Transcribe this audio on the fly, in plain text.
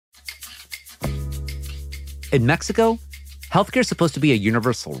In Mexico, healthcare is supposed to be a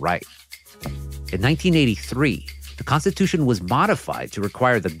universal right. In 1983, the Constitution was modified to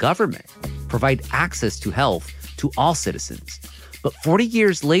require the government provide access to health to all citizens. But 40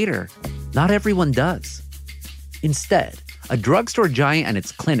 years later, not everyone does. Instead, a drugstore giant and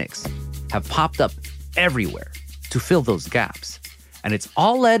its clinics have popped up everywhere to fill those gaps. And it's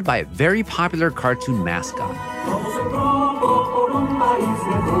all led by a very popular cartoon mascot.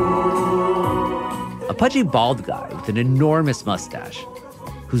 A pudgy bald guy with an enormous mustache,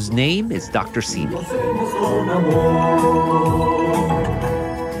 whose name is Dr. Simi.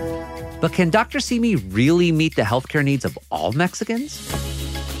 But can Dr. Simi really meet the healthcare needs of all Mexicans?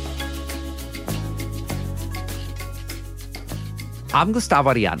 I'm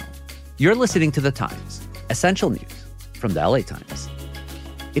Gustavo Arellano. You're listening to The Times, essential news from the LA Times.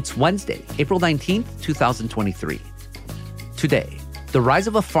 It's Wednesday, April 19th, 2023. Today, the rise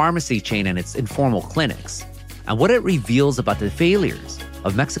of a pharmacy chain and its informal clinics, and what it reveals about the failures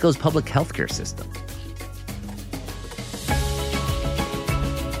of Mexico's public healthcare system.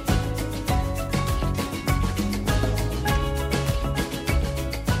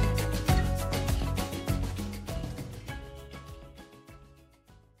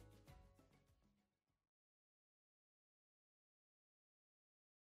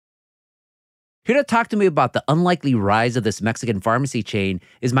 Here to talk to me about the unlikely rise of this Mexican pharmacy chain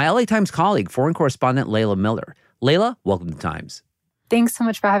is my LA Times colleague, foreign correspondent Layla Miller. Layla, welcome to Times. Thanks so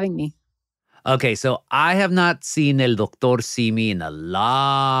much for having me. Okay, so I have not seen El Doctor Simi in a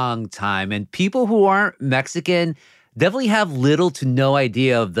long time, and people who aren't Mexican definitely have little to no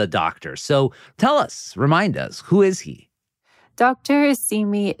idea of the doctor. So tell us, remind us, who is he? Dr.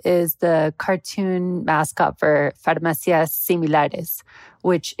 Simi is the cartoon mascot for Farmacias Similares,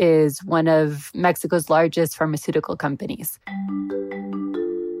 which is one of Mexico's largest pharmaceutical companies.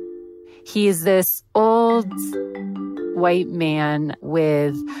 He's this old white man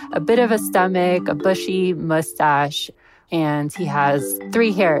with a bit of a stomach, a bushy mustache, and he has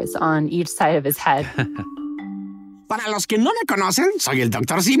 3 hairs on each side of his head. Para los que no me conocen, soy el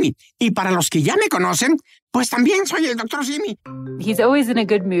Dr. Simi. Y para los que ya me conocen, pues también soy el Dr. Simi. He's always in a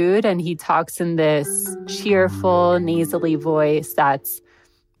good mood, and he talks in this cheerful, nasally voice that's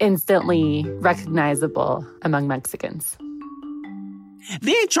instantly recognizable among Mexicans.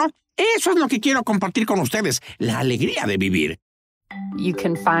 De hecho, eso es lo que quiero compartir con ustedes, la alegría de vivir. You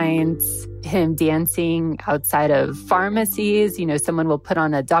can find him dancing outside of pharmacies. You know, someone will put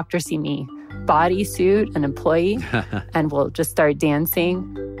on a Dr. Simi bodysuit, an employee, and will just start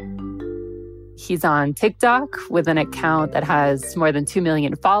dancing. He's on TikTok with an account that has more than 2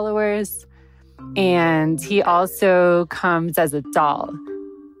 million followers. And he also comes as a doll.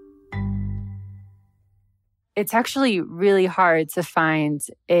 It's actually really hard to find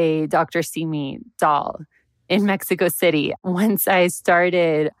a Dr. Simi doll in Mexico City. Once I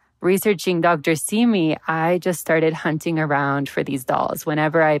started researching Dr. Simi, I just started hunting around for these dolls.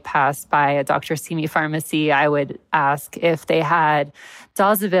 Whenever I passed by a Dr. Simi pharmacy, I would ask if they had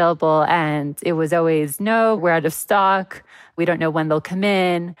dolls available, and it was always, no, we're out of stock. We don't know when they'll come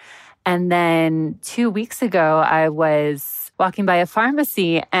in. And then 2 weeks ago, I was walking by a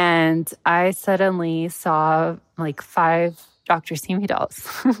pharmacy, and I suddenly saw like 5 Dr. Simi dolls.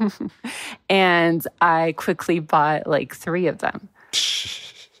 And I quickly bought like 3 of them.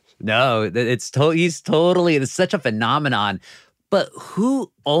 No, it's such a phenomenon. But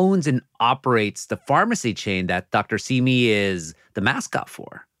who owns and operates the pharmacy chain that Dr. Simi is the mascot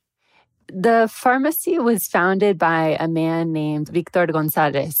for? The pharmacy was founded by a man named Victor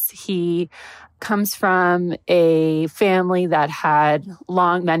Gonzalez. He comes from a family that had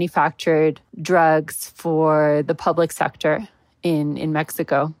long manufactured drugs for the public sector in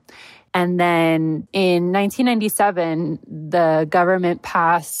Mexico. And then in 1997, the government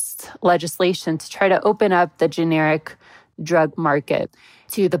passed legislation to try to open up the generic drug market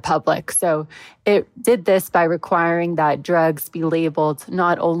to the public. So it did this by requiring that drugs be labeled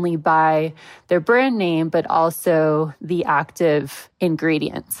not only by their brand name, but also the active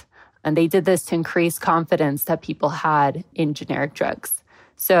ingredient. And they did this to increase confidence that people had in generic drugs.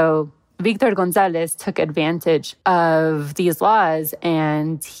 So Victor Gonzalez took advantage of these laws,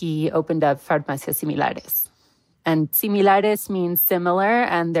 and he opened up Farmacias Similares. And Similares means similar,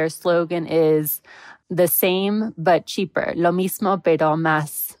 and their slogan is the same but cheaper. Lo mismo pero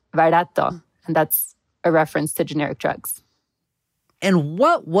más barato. And that's a reference to generic drugs. And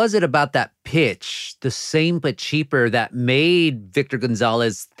what was it about that pitch, the same but cheaper, that made Victor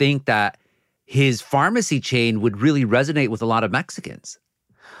Gonzalez think that his pharmacy chain would really resonate with a lot of Mexicans?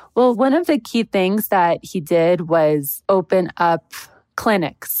 Well, one of the key things that he did was open up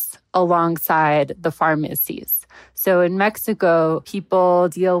clinics alongside the pharmacies. So in Mexico, people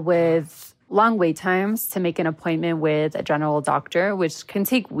deal with long wait times to make an appointment with a general doctor, which can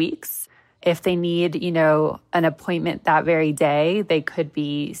take weeks. If they need, an appointment that very day, they could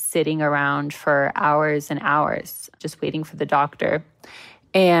be sitting around for hours and hours just waiting for the doctor.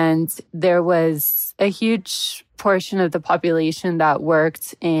 And there was a huge portion of the population that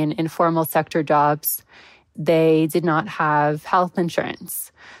worked in informal sector jobs. They did not have health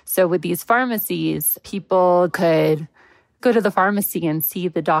insurance. So with these pharmacies, people could go to the pharmacy and see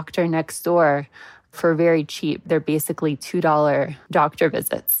the doctor next door for very cheap. They're basically $2 doctor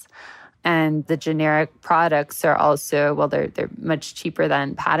visits. And the generic products are also, they're much cheaper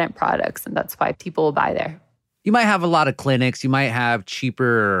than patent products, and that's why people will buy there. You might have a lot of clinics, you might have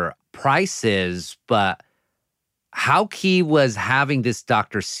cheaper prices, but how key was having this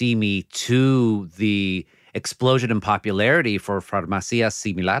Dr. Simi to the explosion in popularity for farmacias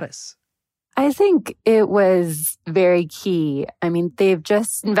similares? I think it was very key. I mean, they've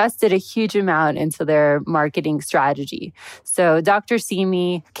just invested a huge amount into their marketing strategy. So Dr.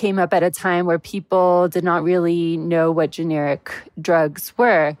 Simi came up at a time where people did not really know what generic drugs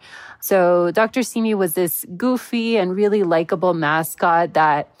were. So Dr. Simi was this goofy and really likable mascot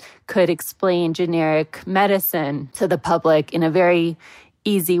that could explain generic medicine to the public in a very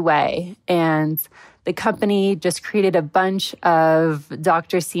easy way. And the company just created a bunch of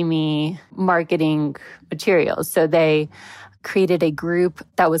Dr. Simi marketing materials. So they created a group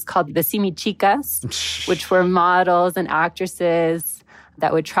that was called the Simi Chicas, which were models and actresses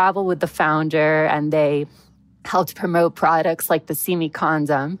that would travel with the founder, and they helped promote products like the Simi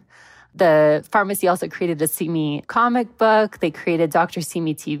condom. The pharmacy also created a Simi comic book. They created Dr.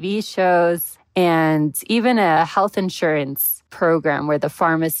 Simi TV shows, and even a health insurance program where the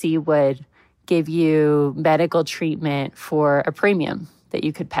pharmacy would give you medical treatment for a premium that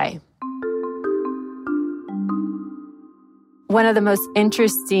you could pay. One of the most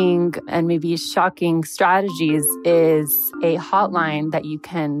interesting and maybe shocking strategies is a hotline that you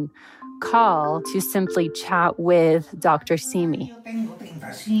can call to simply chat with Dr. Simi.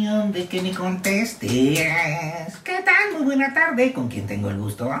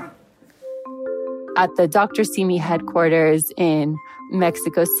 At the Dr. Simi headquarters in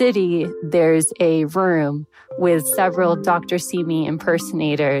Mexico City, there's a room with several Dr. Simi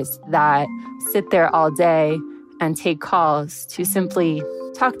impersonators that sit there all day and take calls to simply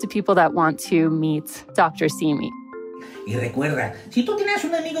talk to people that want to meet Dr. Simi. Y recuerda, si tú tienes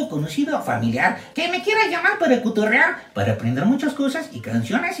un amigo conocido o familiar que me quiera llamar para cotorrear, para aprender muchas cosas y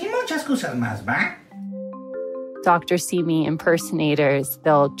canciones y muchas cosas más, ¿va? Dr. Simi impersonators,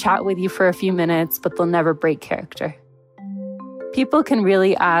 they'll chat with you for a few minutes, but they'll never break character. People can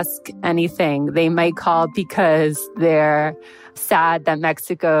really ask anything. They might call because they're sad that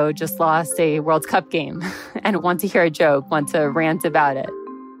Mexico just lost a World Cup game and want to hear a joke, want to rant about it.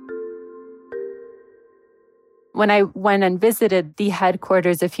 When I went and visited the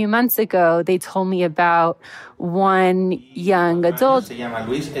headquarters a few months ago, they told me about one young adult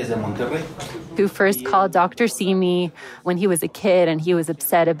who first called Dr. Simi when he was a kid and he was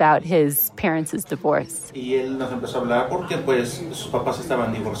upset about his parents' divorce. And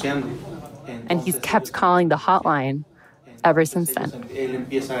he's kept calling the hotline ever since then.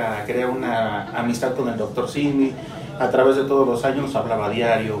 A través de todos los años hablaba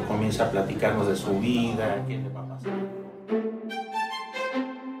diario, comienza a platicarnos de su vida, qué le va a pasar.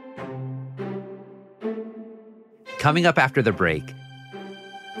 Coming up after the break,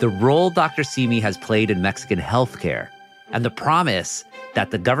 the role Dr. Simi has played in Mexican healthcare and the promise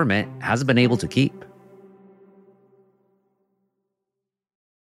that the government hasn't been able to keep.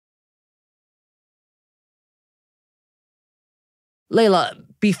 Leila,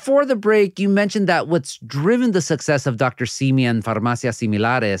 before the break, you mentioned that what's driven the success of Dr. Simi and Farmacias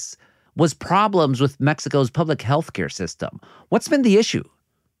Similares was problems with Mexico's public healthcare system. What's been the issue?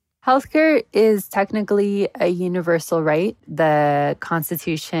 Healthcare is technically a universal right. The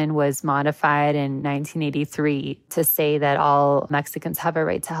Constitution was modified in 1983 to say that all Mexicans have a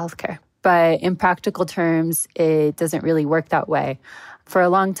right to healthcare. But in practical terms, it doesn't really work that way. For a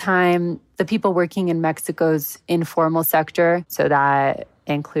long time, the people working in Mexico's informal sector, so that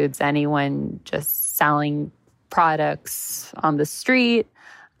includes anyone just selling products on the street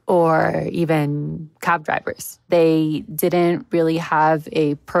or even cab drivers, they didn't really have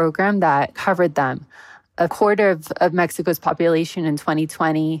a program that covered them. A quarter of Mexico's population in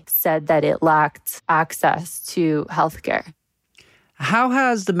 2020 said that it lacked access to healthcare. How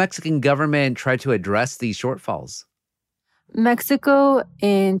has the Mexican government tried to address these shortfalls? Mexico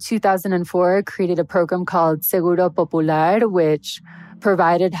in 2004 created a program called Seguro Popular, which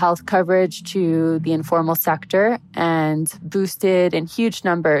provided health coverage to the informal sector and boosted in huge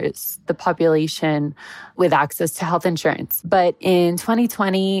numbers the population with access to health insurance. But in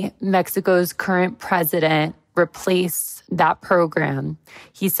 2020, Mexico's current president replaced that program.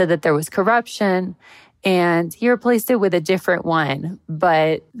 He said that there was corruption, and he replaced it with a different one.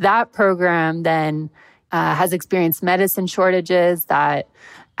 But that program then has experienced medicine shortages that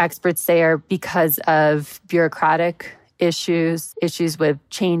experts say are because of bureaucratic issues with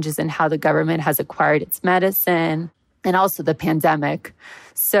changes in how the government has acquired its medicine, and also the pandemic.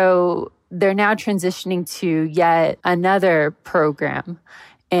 So they're now transitioning to yet another program.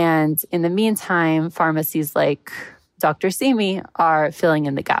 And in the meantime, pharmacies like Dr. Simi are filling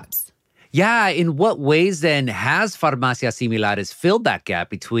in the gaps. Yeah, in what ways then has Farmacias Similares filled that gap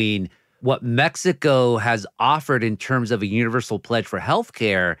between what Mexico has offered in terms of a universal pledge for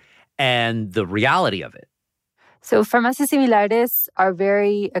healthcare and the reality of it? So Farmacias Similares are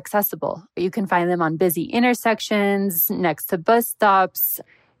very accessible. You can find them on busy intersections, next to bus stops.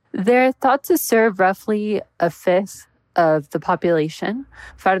 They're thought to serve roughly a fifth of the population.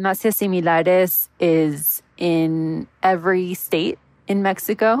 Farmacias Similares is in every state in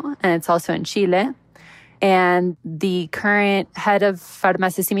Mexico, and it's also in Chile. And the current head of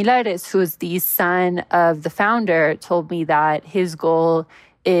Farmacias Similares, who is the son of the founder, told me that his goal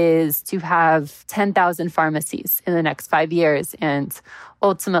is to have 10,000 pharmacies in the next 5 years and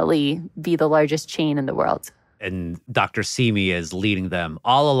ultimately be the largest chain in the world. And Dr. Simi is leading them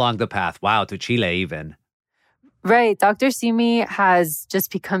all along the path. Wow, to Chile even. Right. Dr. Simi has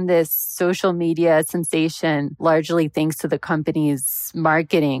just become this social media sensation, largely thanks to the company's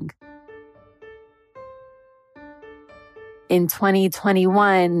marketing. In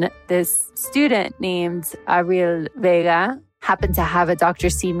 2021, this student named Ariel Vega happened to have a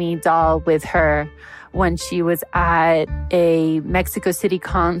Dr. Simi doll with her when she was at a Mexico City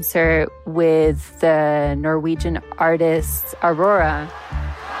concert with the Norwegian artist Aurora.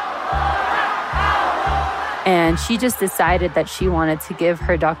 And she just decided that she wanted to give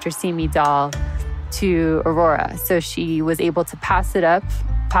her Dr. Simi doll to Aurora. So she was able to pass it up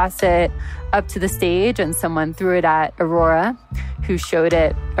to the stage, and someone threw it at Aurora, who showed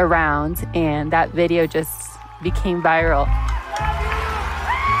it around, and that video just became viral.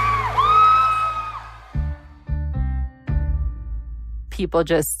 People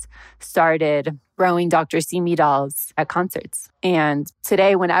just started throwing Dr. Simi dolls at concerts. And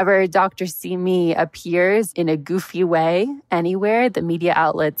today, whenever Dr. Simi appears in a goofy way anywhere, the media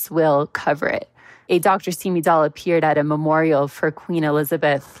outlets will cover it. A Dr. Simi doll appeared at a memorial for Queen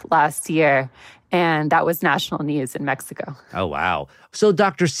Elizabeth last year, and that was national news in Mexico. Oh, wow. So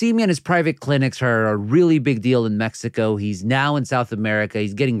Dr. Simi and his private clinics are a really big deal in Mexico. He's now in South America.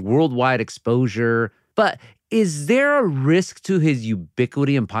 He's getting worldwide exposure. But is there a risk to his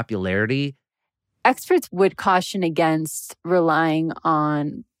ubiquity and popularity? Experts would caution against relying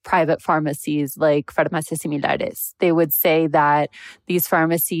on private pharmacies like Farmacias Similares. They would say that these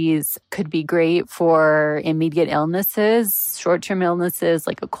pharmacies could be great for immediate illnesses, short-term illnesses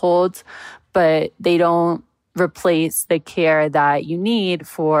like a cold, but they don't replace the care that you need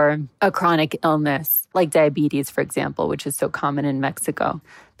for a chronic illness like diabetes, for example, which is so common in Mexico.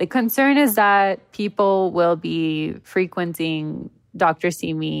 The concern is that people will be frequenting Dr.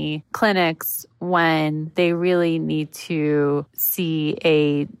 Simi clinics when they really need to see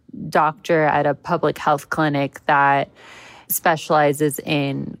a doctor at a public health clinic that specializes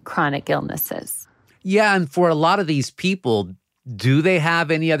in chronic illnesses. Yeah, and for a lot of these people, do they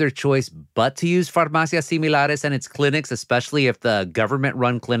have any other choice but to use Farmacias Similares and its clinics, especially if the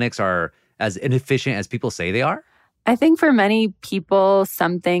government-run clinics are as inefficient as people say they are? I think for many people,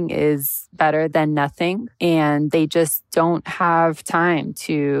 something is better than nothing, and they just don't have time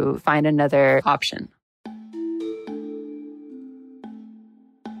to find another option.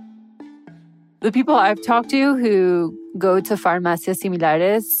 The people I've talked to who go to Farmacias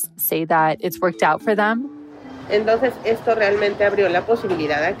Similares say that it's worked out for them. Entonces, esto realmente abrió la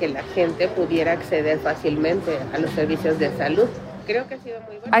posibilidad a que la gente pudiera acceder fácilmente a los servicios de salud.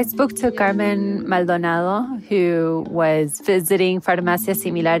 I spoke to Carmen Maldonado, who was visiting Farmacias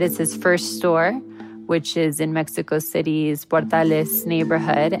Similares' first store, which is in Mexico City's Portales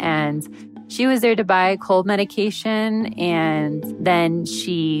neighborhood. And she was there to buy cold medication, and then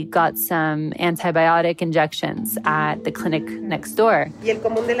she got some antibiotic injections at the clinic next door. Y el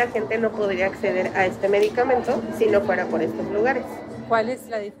común de la gente no podría acceder a este medicamento si no fuera por estos lugares.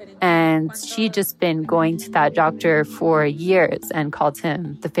 And she'd just been going to that doctor for years and called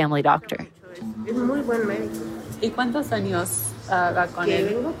him the family doctor. Es muy buen médico. ¿Y cuántos años va con Que él?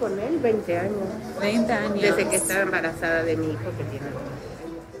 vengo con él 20 años. 20 años. Desde que estaba embarazada de mi hijo que tiene.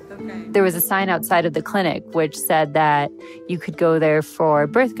 There was a sign outside of the clinic which said that you could go there for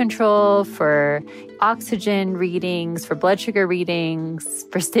birth control, for oxygen readings, for blood sugar readings,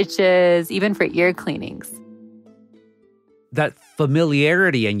 for stitches, even for ear cleanings. That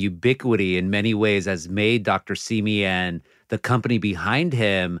familiarity and ubiquity in many ways has made Dr. Simi and the company behind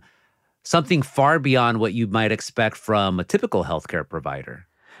him something far beyond what you might expect from a typical healthcare provider.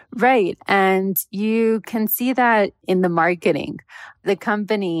 Right. And you can see that in the marketing. The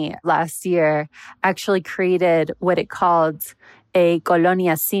company last year actually created what it called a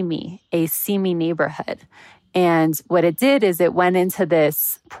Colonia Simi, a Simi neighborhood. And what it did is it went into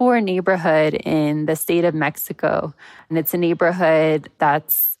this poor neighborhood in the state of Mexico. And it's a neighborhood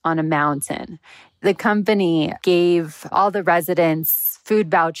that's on a mountain. The company gave all the residents food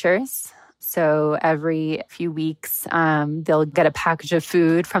vouchers. So every few weeks, they'll get a package of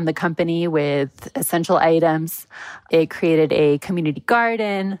food from the company with essential items. It created a community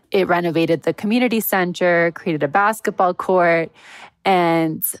garden. It renovated the community center, created a basketball court,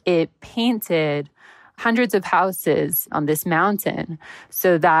 and it painted hundreds of houses on this mountain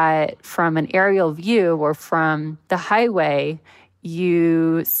so that from an aerial view or from the highway,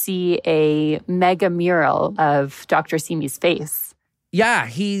 you see a mega mural of Dr. Simi's face. Yeah,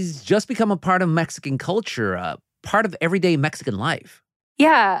 he's just become a part of Mexican culture, a part of everyday Mexican life.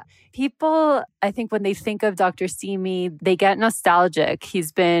 Yeah. People, I think when they think of Dr. Simi, they get nostalgic.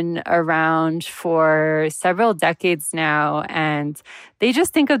 He's been around for several decades now, and they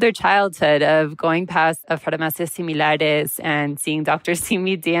just think of their childhood of going past a farmacias similares and seeing Dr.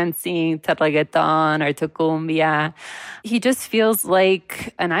 Simi dancing to reggaeton or to cumbia. He just feels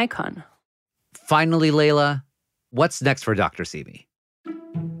like an icon. Finally, Leila, what's next for Dr. Simi?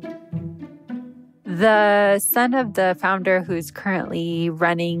 The son of the founder who's currently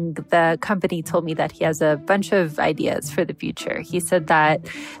running the company told me that he has a bunch of ideas for the future. He said that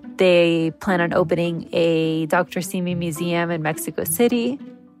they plan on opening a Dr. Simi museum in Mexico City,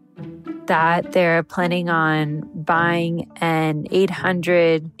 that they're planning on buying an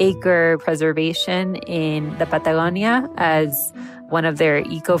 800-acre preservation in the Patagonia as one of their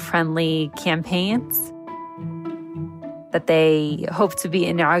eco-friendly campaigns, that they hope to be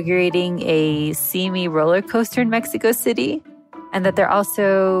inaugurating a Simi roller coaster in Mexico City, and that they're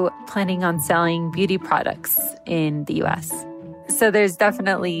also planning on selling beauty products in the U.S. So there's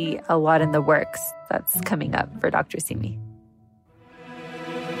definitely a lot in the works that's coming up for Dr. Simi.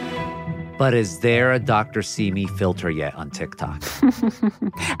 But is there a Dr. Simi filter yet on TikTok?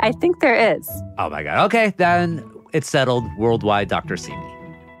 I think there is. Oh my God. Okay, then it's settled. Worldwide Dr. Simi.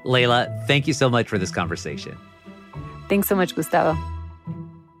 Leila, thank you so much for this conversation. Thanks so much, Gustavo.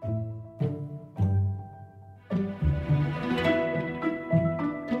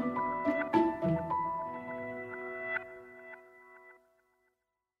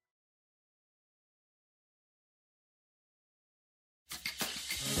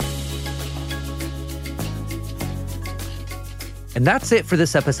 And that's it for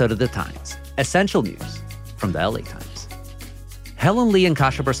this episode of The Times. Essential news from the LA Times. Helen Lee and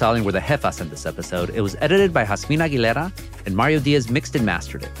Kasha Barsalian were the jefas in this episode. It was edited by Jasmine Aguilera, and Mario Diaz mixed and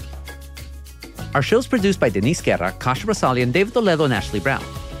mastered it. Our show's produced by Denise Guerra, Kasha Barsalian, David Toledo, and Ashley Brown.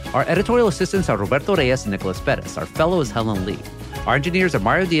 Our editorial assistants are Roberto Reyes and Nicholas Perez. Our fellow is Helen Lee. Our engineers are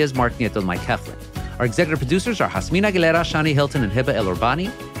Mario Diaz, Mark Nieto, and Mike Heflin. Our executive producers are Jasmine Aguilera, Shani Hilton, and Hiba El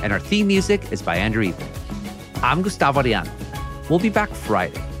Urbani. And our theme music is by Andrew Eagle. I'm Gustavo Arellano. We'll be back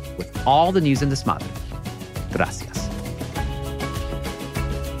Friday with all the news in this matter. Gracias.